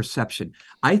or perception.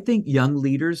 I think young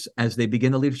leaders, as they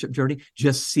begin the leadership journey,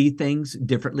 just see things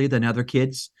differently than other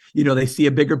kids. They see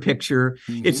a bigger picture.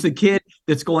 Mm-hmm. It's the kid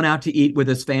that's going out to eat with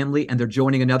his family and they're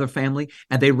joining another family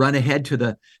and they run ahead to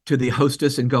the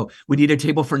hostess and go, "We need a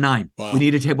table for 9. Wow. We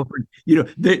need a table for,"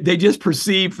 they just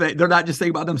perceive that they're not just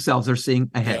thinking about themselves, they're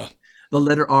seeing ahead. Yeah. The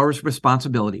letter R is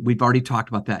responsibility. We've already talked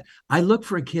about that. I look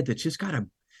for a kid that's just got a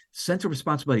sense of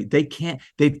responsibility.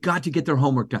 They've got to get their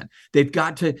homework done. They've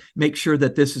got to make sure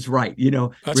that this is right.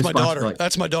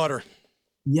 That's my daughter.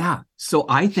 Yeah. So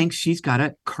I think she's got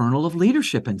a kernel of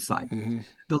leadership inside. Mm-hmm.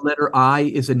 The letter I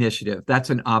is initiative. That's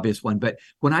an obvious one. But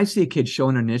when I see a kid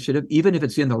showing initiative, even if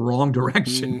it's in the wrong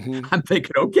direction, I'm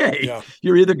thinking, okay,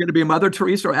 you're either going to be Mother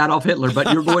Teresa or Adolf Hitler,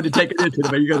 but you're going to take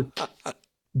initiative.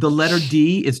 The letter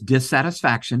D is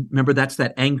dissatisfaction. Remember, that's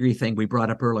that angry thing we brought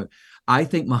up earlier. I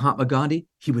think Mahatma Gandhi,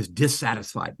 he was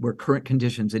dissatisfied with current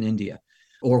conditions in India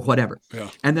or whatever. Yeah.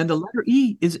 And then the letter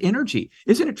E is energy.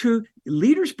 Isn't it true?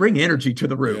 Leaders bring energy to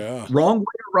the room, wrong way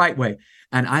or right way.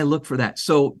 And I look for that.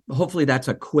 So hopefully that's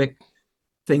a quick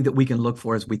thing that we can look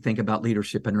for as we think about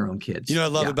leadership in our own kids. I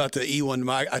love about the E one.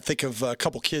 I think of a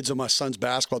couple kids on my son's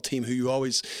basketball team who you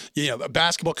always,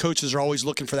 basketball coaches are always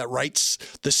looking for that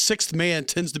the sixth man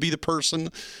tends to be the person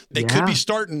they could be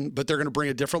starting, but they're going to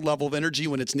bring a different level of energy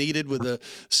when it's needed with the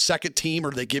second team, or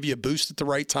they give you a boost at the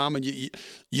right time. And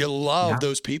you love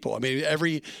those people. I mean,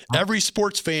 every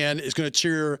sports fan is going to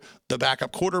cheer the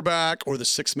backup quarterback or the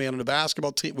sixth man on the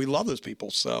basketball team. We love those people.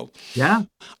 So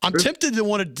I'm tempted to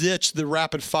want to ditch the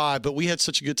rapid 5, but we had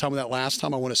such a good time with that last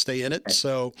time. I want to stay in it.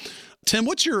 So Tim,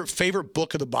 what's your favorite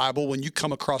book of the Bible? When you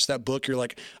come across that book, you're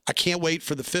like, I can't wait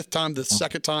for the 5th time, the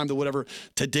 2nd time, the whatever,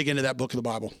 to dig into that book of the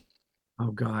Bible.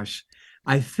 Oh gosh.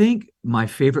 I think my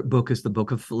favorite book is the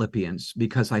book of Philippians,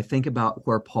 because I think about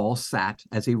where Paul sat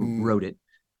as he wrote it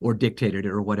or dictated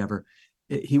it or whatever.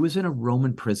 He was in a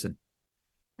Roman prison.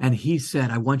 And he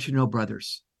said, I want you to know,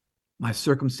 brothers, my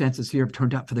circumstances here have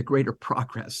turned out for the greater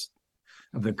progress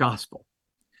of the gospel.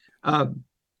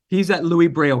 He's that Louis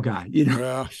Braille guy,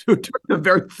 who took the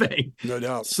very thing. No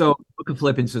doubt. So Book of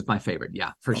Philippians is my favorite.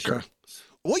 Yeah, for sure.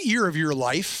 What year of your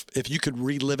life, if you could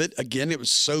relive it again, it was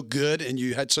so good and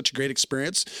you had such a great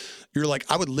experience, you're like,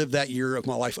 I would live that year of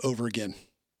my life over again?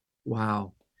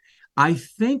 Wow. I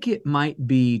think it might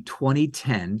be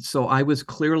 2010. So I was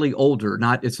clearly older,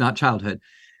 it's not childhood.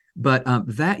 But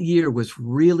that year was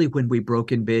really when we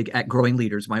broke in big at Growing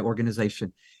Leaders, my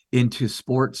organization, into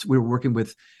sports. We were working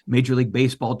with Major League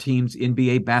Baseball teams,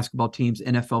 NBA basketball teams,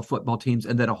 NFL football teams,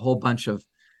 and then a whole bunch of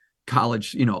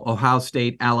college, Ohio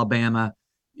State, Alabama.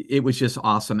 It was just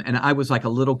awesome. And I was like a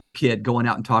little kid going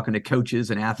out and talking to coaches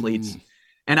and athletes.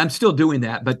 And I'm still doing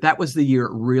that, but that was the year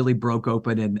it really broke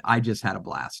open and I just had a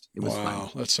blast. It was fun.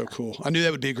 That's so cool. I knew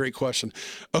that would be a great question.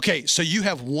 Okay, so you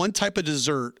have one type of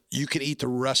dessert you can eat the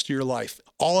rest of your life.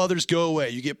 All others go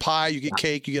away. You get pie, you get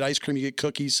cake, you get ice cream, you get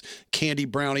cookies, candy,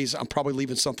 brownies. I'm probably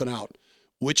leaving something out.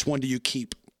 Which one do you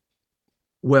keep?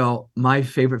 Well, my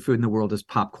favorite food in the world is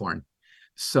popcorn.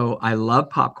 So I love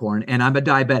popcorn and I'm a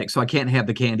diabetic, so I can't have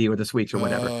the candy or the sweets or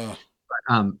whatever.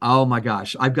 Oh my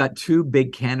gosh. I've got 2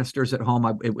 big canisters at home.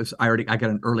 I got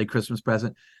an early Christmas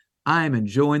present. I'm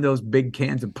enjoying those big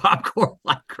cans of popcorn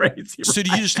like crazy. So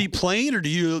do you just eat plain or do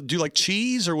you do like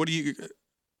cheese or what do you?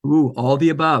 Ooh, all the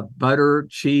above. Butter,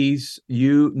 cheese,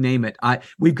 you name it.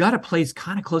 We've got a place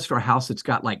kind of close to our house that's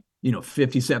got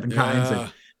 57 kinds.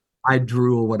 And I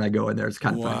drool when I go in there. It's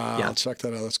kind of fun. Yeah, check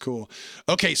that out. That's cool.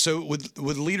 Okay, so with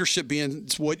leadership being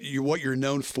what you're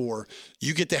known for,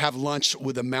 you get to have lunch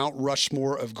with a Mount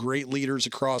Rushmore of great leaders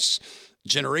across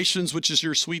generations, which is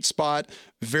your sweet spot.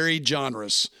 Varied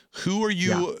genres. Who are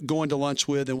you going to lunch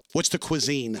with, and what's the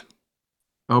cuisine?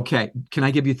 Okay, can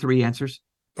I give you 3 answers?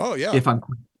 Oh yeah.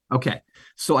 Okay.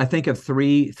 So I think of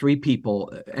three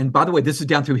people, and by the way, this is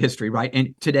down through history, right?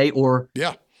 And today or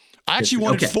I actually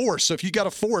wanted 4, so if you got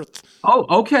a 4th.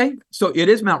 Oh, okay. So it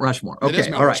is Mount Rushmore. Okay, it is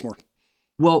Mount Rushmore.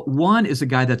 Well, one is a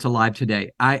guy that's alive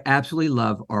today. I absolutely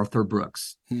love Arthur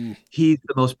Brooks. He's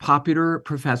the most popular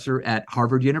professor at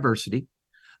Harvard University.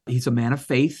 He's a man of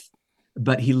faith,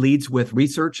 but he leads with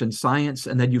research and science,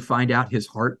 and then you find out his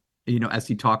heart, as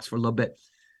he talks for a little bit.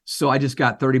 So I just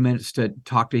got 30 minutes to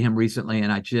talk to him recently,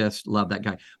 and I just love that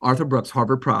guy. Arthur Brooks,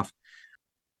 Harvard prof,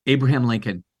 Abraham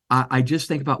Lincoln. I just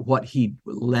think about what he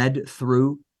led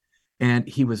through, and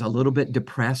he was a little bit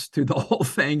depressed through the whole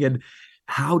thing. And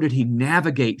how did he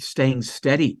navigate staying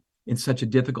steady in such a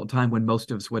difficult time when most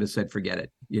of us would have said, forget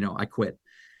it, I quit.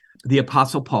 The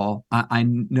Apostle Paul, I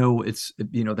know it's,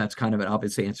 that's kind of an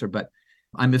obvious answer, but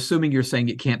I'm assuming you're saying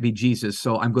it can't be Jesus.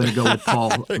 So I'm going to go with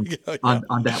Paul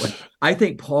on that one. I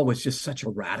think Paul was just such a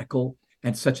radical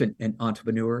and such an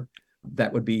entrepreneur.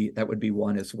 That would be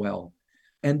one as well.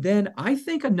 And then I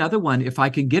think another one, if I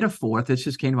can get a fourth, this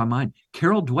just came to my mind,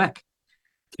 Carol Dweck.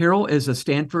 Carol is a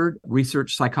Stanford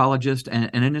research psychologist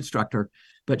and an instructor,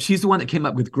 but she's the one that came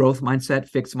up with growth mindset,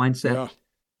 fixed mindset. Yeah.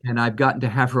 And I've gotten to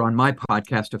have her on my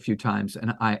podcast a few times,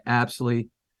 and I absolutely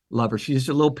love her. She's just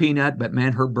a little peanut, but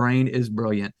man, her brain is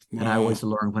brilliant. Wow. And I always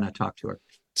learn when I talk to her.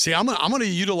 See, I'm going to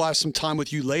utilize some time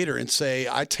with you later and say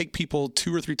I take people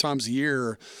 2 or 3 times a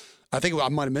year. I think I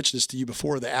might have mentioned this to you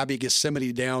before, the Abbey of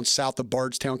Gethsemane down south of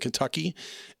Bardstown, Kentucky.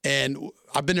 And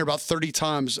I've been there about 30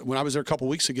 times. When I was there a couple of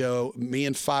weeks ago, me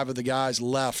and 5 of the guys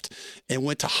left and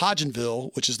went to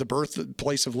Hodgenville, which is the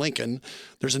birthplace of Lincoln.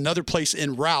 There's another place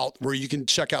en route where you can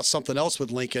check out something else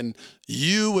with Lincoln.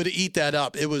 You would eat that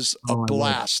up. It was a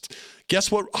blast.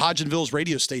 Guess what Hodgenville's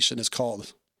radio station is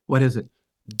called? What is it?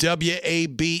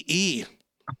 WABE.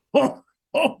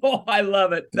 Oh, I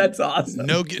love it. That's awesome.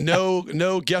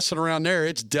 No guessing around there.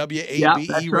 It's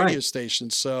WABE radio station.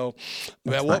 So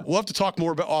we'll have to talk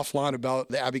more about offline about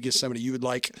the Abbey Gethsemane. You would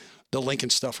like the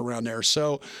Lincoln stuff around there.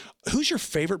 So who's your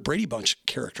favorite Brady Bunch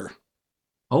character?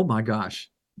 Oh my gosh.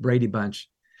 Brady Bunch.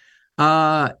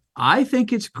 I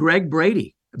think it's Greg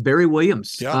Brady, Barry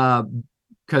Williams. Yeah.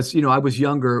 Because, I was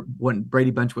younger when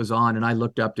Brady Bunch was on, and I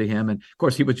looked up to him. And, of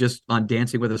course, he was just on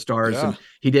Dancing with the Stars, and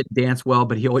he didn't dance well,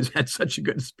 but he always had such a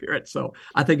good spirit. So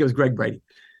I think it was Greg Brady.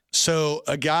 So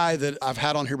a guy that I've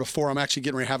had on here before, I'm actually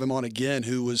getting ready to have him on again,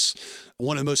 who was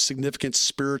one of the most significant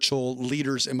spiritual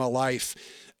leaders in my life.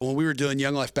 When we were doing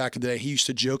Young Life back in the day, he used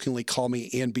to jokingly call me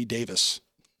Ann B. Davis.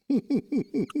 And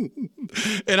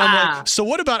I'm like, so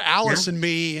what about Alice and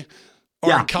me?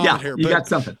 Here, you got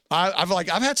something. I've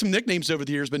had some nicknames over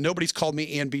the years, but nobody's called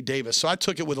me Ann B. Davis. So I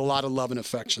took it with a lot of love and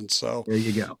affection. So there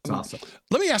you go. It's awesome.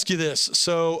 Let me ask you this.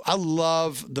 So I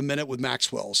love the Minute with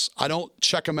Maxwell's. I don't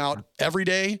check them out every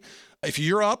day. If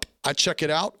you're up, I check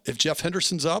it out. If Jeff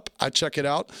Henderson's up, I check it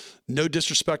out. No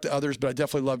disrespect to others, but I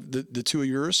definitely love the 2 of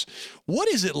yours. What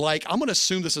is it like? I'm going to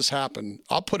assume this has happened.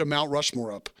 I'll put a Mount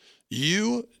Rushmore up.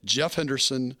 You, Jeff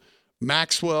Henderson,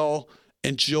 Maxwell,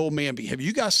 and Joel Manby. Have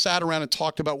you guys sat around and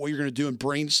talked about what you're going to do and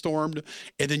brainstormed,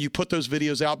 and then you put those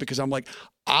videos out? Because I'm like,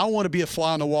 I want to be a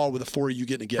fly on the wall with the 4 of you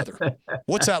getting together.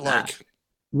 What's that like?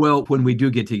 Well, when we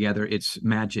do get together, it's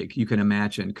magic. You can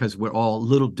imagine, because we're all a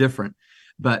little different.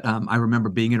 But I remember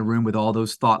being in a room with all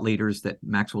those thought leaders that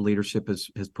Maxwell Leadership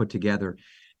has put together,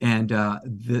 and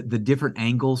the different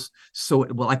angles. So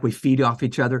like we feed off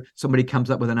each other. Somebody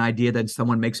comes up with an idea, then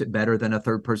someone makes it better, then a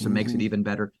third person makes it even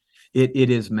better. It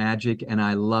is magic, and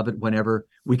I love it whenever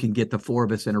we can get the 4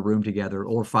 of us in a room together,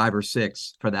 or 5 or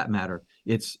 6 for that matter.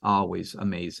 It's always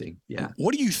amazing. Yeah.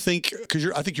 What do you think? Because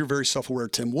I think you're very self-aware,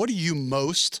 Tim. What do you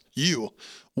most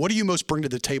bring to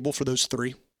the table for those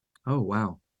 3? Oh,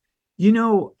 wow.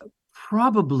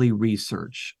 Probably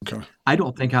research. Okay. I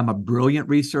don't think I'm a brilliant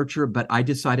researcher, but I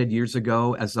decided years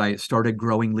ago, as I started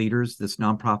Growing Leaders, this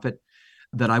nonprofit,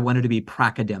 that I wanted to be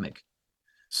pracademic.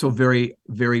 So very,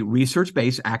 very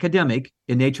research-based, academic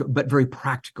in nature, but very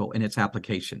practical in its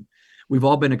application. We've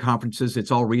all been to conferences,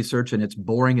 it's all research and it's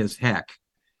boring as heck.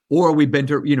 Or we've been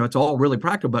to, it's all really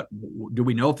practical, but do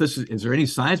we know if is there any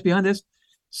science behind this?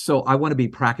 So I want to be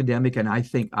pracademic, and I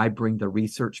think I bring the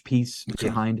research piece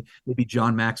behind maybe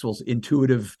John Maxwell's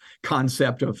intuitive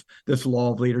concept of this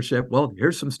law of leadership. Well,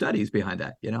 here's some studies behind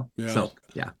that, Yeah. So,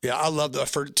 yeah. Yeah, I love that.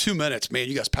 For 2 minutes, man,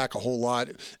 you guys pack a whole lot.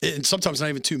 And sometimes not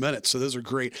even 2 minutes, so those are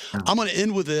great. Yeah. I'm going to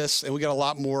end with this, and we got a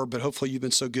lot more, but hopefully you've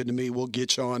been so good to me. We'll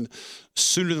get you on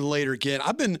sooner than later again.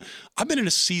 I've been in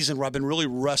a season where I've been really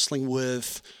wrestling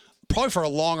with, probably for a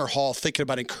longer haul, thinking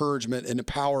about encouragement and the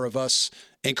power of us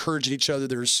encouraging each other.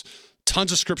 There's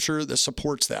tons of scripture that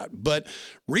supports that. But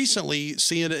recently,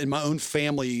 seeing it in my own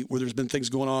family, where there's been things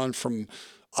going on, from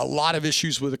a lot of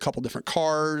issues with a couple different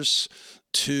cars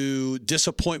to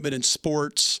disappointment in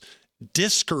sports,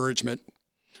 discouragement.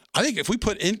 I think if we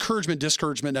put encouragement,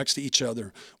 discouragement next to each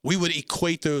other, we would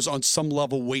equate those on some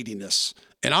level weightiness.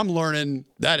 And I'm learning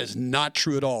that is not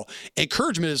true at all.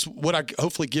 Encouragement is what I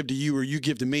hopefully give to you or you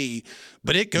give to me,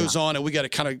 but it goes on and we got to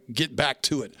kind of get back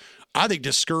to it. I think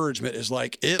discouragement is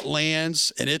like it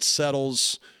lands and it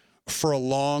settles for a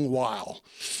long while.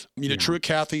 Truett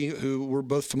Cathy, who we're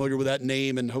both familiar with that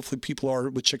name, and hopefully people are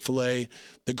with Chick-fil-A,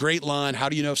 the great line, how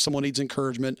do you know if someone needs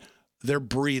encouragement? They're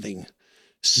breathing.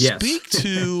 Yes. Speak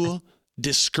to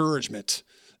discouragement.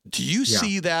 Do you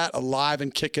see that alive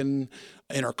and kicking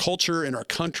in our culture, in our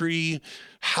country?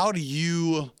 How do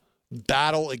you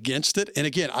battle against it? And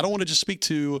again, I don't want to just speak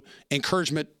to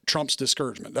encouragement trumps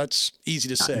discouragement. That's easy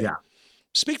to say.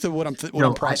 Speak to what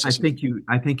I'm processing.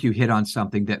 I think you hit on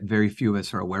something that very few of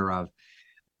us are aware of.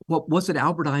 What was it,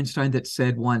 Albert Einstein, that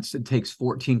said once, it takes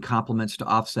 14 compliments to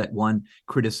offset one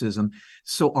criticism?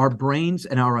 So our brains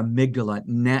and our amygdala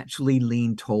naturally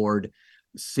lean toward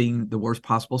seeing the worst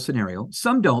possible scenario.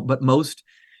 Some don't, but most,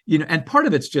 and part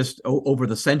of it's just over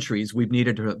the centuries, we've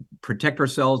needed to protect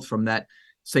ourselves from that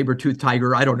saber-toothed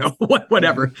tiger, I don't know,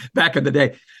 whatever, back in the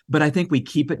day. But I think we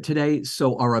keep it today.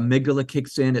 So our amygdala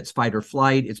kicks in, it's fight or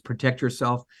flight, it's protect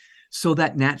yourself. So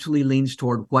that naturally leans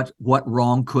toward what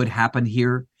wrong could happen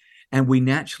here. And we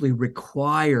naturally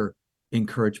require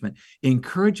encouragement.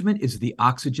 Encouragement is the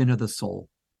oxygen of the soul.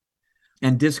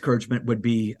 And discouragement would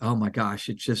be, oh my gosh,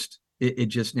 it just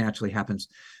naturally happens.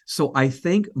 So I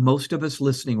think most of us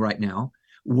listening right now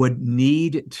would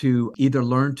need to either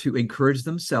learn to encourage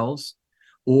themselves,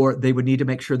 or they would need to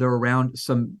make sure they're around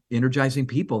some energizing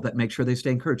people that make sure they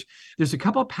stay encouraged. There's a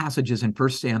couple of passages in 1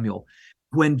 Samuel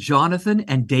when Jonathan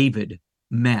and David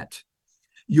met.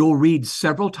 You'll read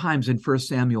several times in 1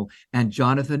 Samuel, and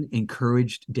Jonathan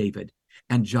encouraged David,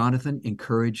 and Jonathan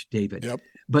encouraged David. Yep.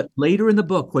 But later in the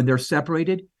book, when they're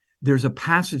separated, there's a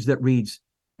passage that reads,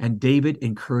 and David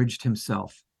encouraged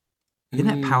himself. Isn't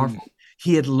that powerful?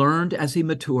 He had learned as he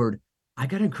matured, I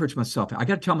got to encourage myself. I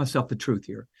got to tell myself the truth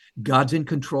here. God's in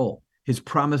control. His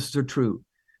promises are true.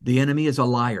 The enemy is a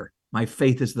liar. My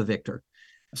faith is the victor.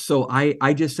 So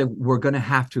I just said, we're going to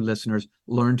have to, listeners,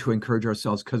 learn to encourage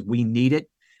ourselves, because we need it,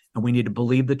 and we need to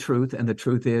believe the truth. And the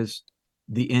truth is,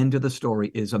 the end of the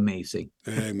story is amazing.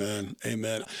 Amen.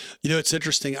 Amen. It's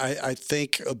interesting. I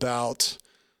think about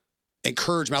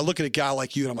encouragement. I look at a guy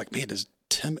like you and I'm like, man, does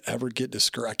Tim ever get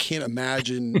discouraged? I can't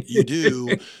imagine you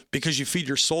do, because you feed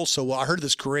your soul so well. I heard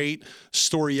this great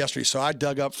story yesterday. So I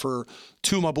dug up for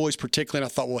two of my boys particularly, and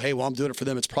I thought, well, hey, I'm doing it for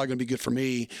them, it's probably going to be good for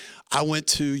me. I went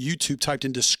to YouTube, typed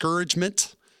in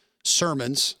discouragement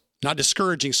sermons, not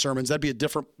discouraging sermons. That'd be a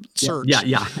different search.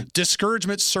 Yeah.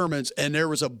 Discouragement sermons. And there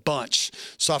was a bunch.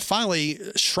 So I finally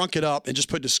shrunk it up and just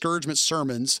put discouragement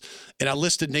sermons. And I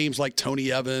listed names like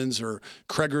Tony Evans or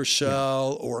Craig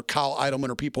Rochelle or Kyle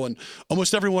Idleman or people. And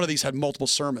almost every one of these had multiple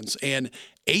sermons. And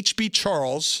H.B.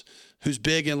 Charles, who's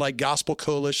big in like Gospel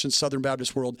Coalition, Southern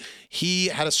Baptist world, he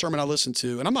had a sermon I listened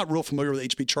to. And I'm not real familiar with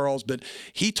H.B. Charles, but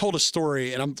he told a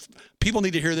story. And people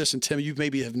need to hear this. And Tim, you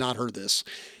maybe have not heard this.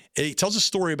 And he tells a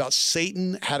story about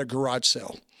Satan had a garage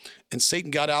sale, and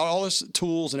Satan got out all his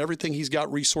tools and everything he's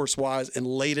got resource-wise and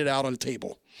laid it out on a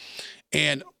table.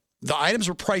 And the items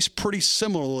were priced pretty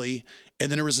similarly,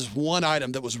 and then there was this one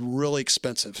item that was really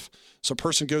expensive. So a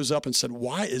person goes up and said,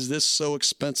 why is this so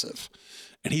expensive?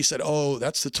 And he said, oh,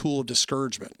 that's the tool of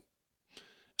discouragement.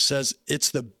 Says, it's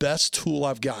the best tool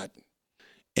I've got.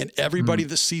 And everybody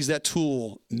that sees that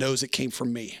tool knows it came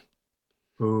from me.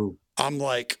 Ooh. I'm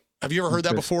like, have you ever heard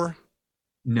that before?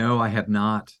 No, I have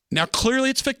not. Now,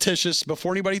 clearly it's fictitious.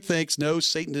 Before anybody thinks, no,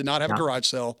 Satan did not have a garage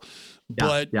sale.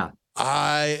 But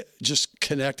I just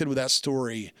connected with that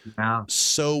story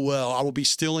so well. I will be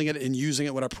stealing it and using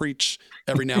it when I preach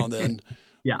every now and then.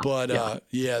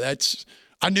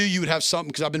 I knew you would have something,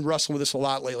 because I've been wrestling with this a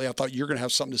lot lately. I thought you're going to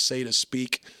have something to say to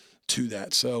speak to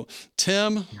that. So,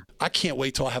 Tim, I can't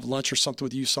wait till I have lunch or something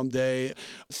with you someday.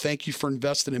 Thank you for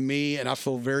investing in me. And I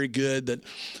feel very good that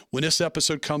when this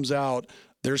episode comes out,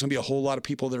 there's going to be a whole lot of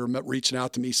people that are reaching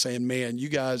out to me saying, man, you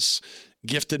guys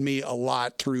gifted me a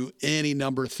lot through any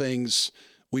number of things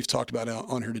we've talked about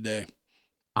on here today.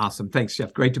 Awesome. Thanks,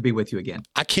 Jeff. Great to be with you again.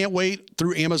 I can't wait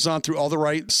through Amazon, through all the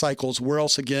right cycles. Where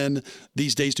else, again,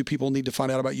 these days do people need to find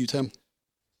out about you, Tim?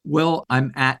 Well,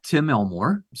 I'm at Tim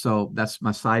Elmore. So that's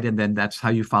my site. And then that's how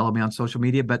you follow me on social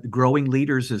media. But Growing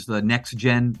Leaders is the next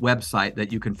gen website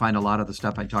that you can find a lot of the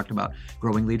stuff I talked about,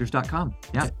 growingleaders.com.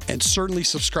 Yeah. And certainly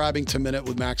subscribing to Minute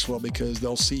with Maxwell, because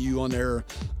they'll see you on there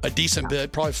a decent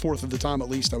bit, probably fourth of the time at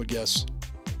least, I would guess.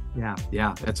 Yeah.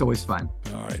 That's always fun.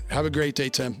 All right. Have a great day,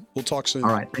 Tim. We'll talk soon. All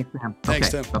right. Thanks, Sam.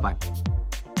 Thanks, Tim. Bye-bye.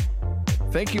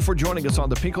 Thank you for joining us on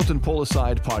the Pinkleton Pull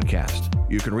Aside podcast.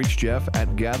 You can reach Jeff at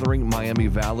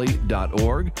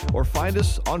gatheringmiamivalley.org or find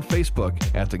us on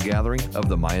Facebook at the Gathering of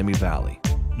the Miami Valley.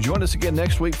 Join us again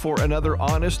next week for another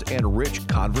honest and rich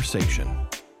conversation.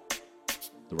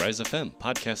 The Rise FM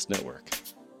Podcast Network.